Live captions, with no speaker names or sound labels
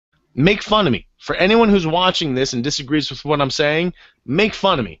Make fun of me. For anyone who's watching this and disagrees with what I'm saying, make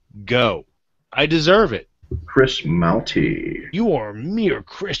fun of me. Go. I deserve it. Chris Maute. You are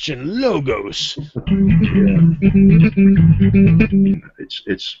MereChristianLogos. Yeah.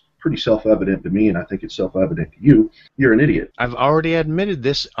 It's pretty self-evident to me, and I think it's self-evident to you. You're an idiot. I've already admitted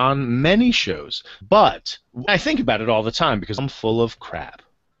this on many shows, but I think about it all the time because I'm full of crap.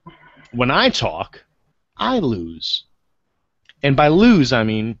 When I talk, I lose. And by lose, I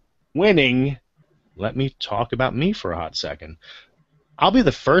mean winning. Let me talk about me for a hot second. I'll be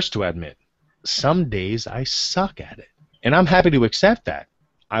the first to admit, some days I suck at it. And I'm happy to accept that.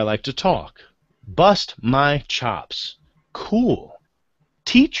 I like to talk. Bust my chops. Cool.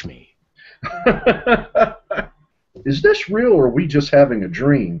 Teach me. Is this real, or are we just having a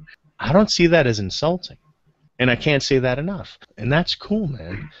dream? I don't see that as insulting. And I can't say that enough. And that's cool,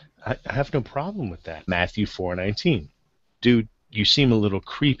 man. I have no problem with that. Matthew 4:19. Dude, you seem a little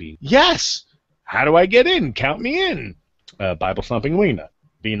creepy. Yes! How do I get in? Count me in. Bible-thumping wingnut.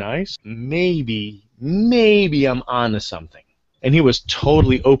 Be nice? Maybe I'm onto something. And he was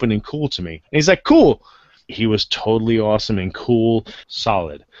totally open and cool to me. And he's like, cool. He was totally awesome and cool.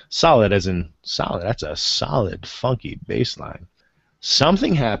 Solid. Solid as in solid. That's a solid, funky bass line.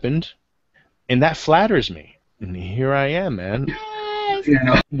 Something happened, and that flatters me. And here I am, man.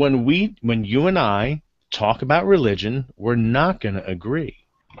 Yeah. When you and I talk about religion, we're not going to agree.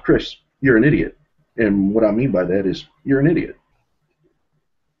 Chris, you're an idiot. And what I mean by that is you're an idiot.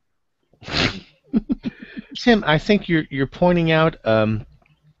 Tim, I think you're pointing out the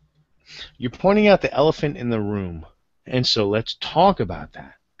elephant in the room, and so let's talk about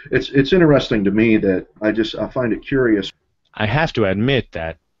that. It's interesting to me that I find it curious. I have to admit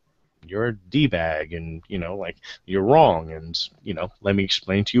that you're a D-bag, and you're wrong, and let me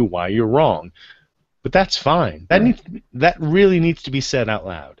explain to you why you're wrong. But that's fine. That really needs to be said out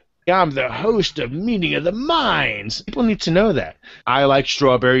loud. I'm the host of Meeting of the Minds. People need to know that. I like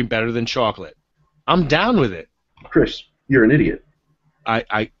strawberry better than chocolate. I'm down with it. Chris, you're an idiot.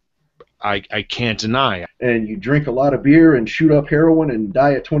 I can't deny. And you drink a lot of beer and shoot up heroin and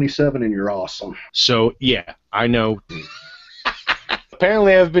die at 27, and you're awesome. So, yeah, I know.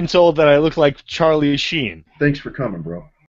 Apparently I've been told that I look like Charlie Sheen. Thanks for coming, bro.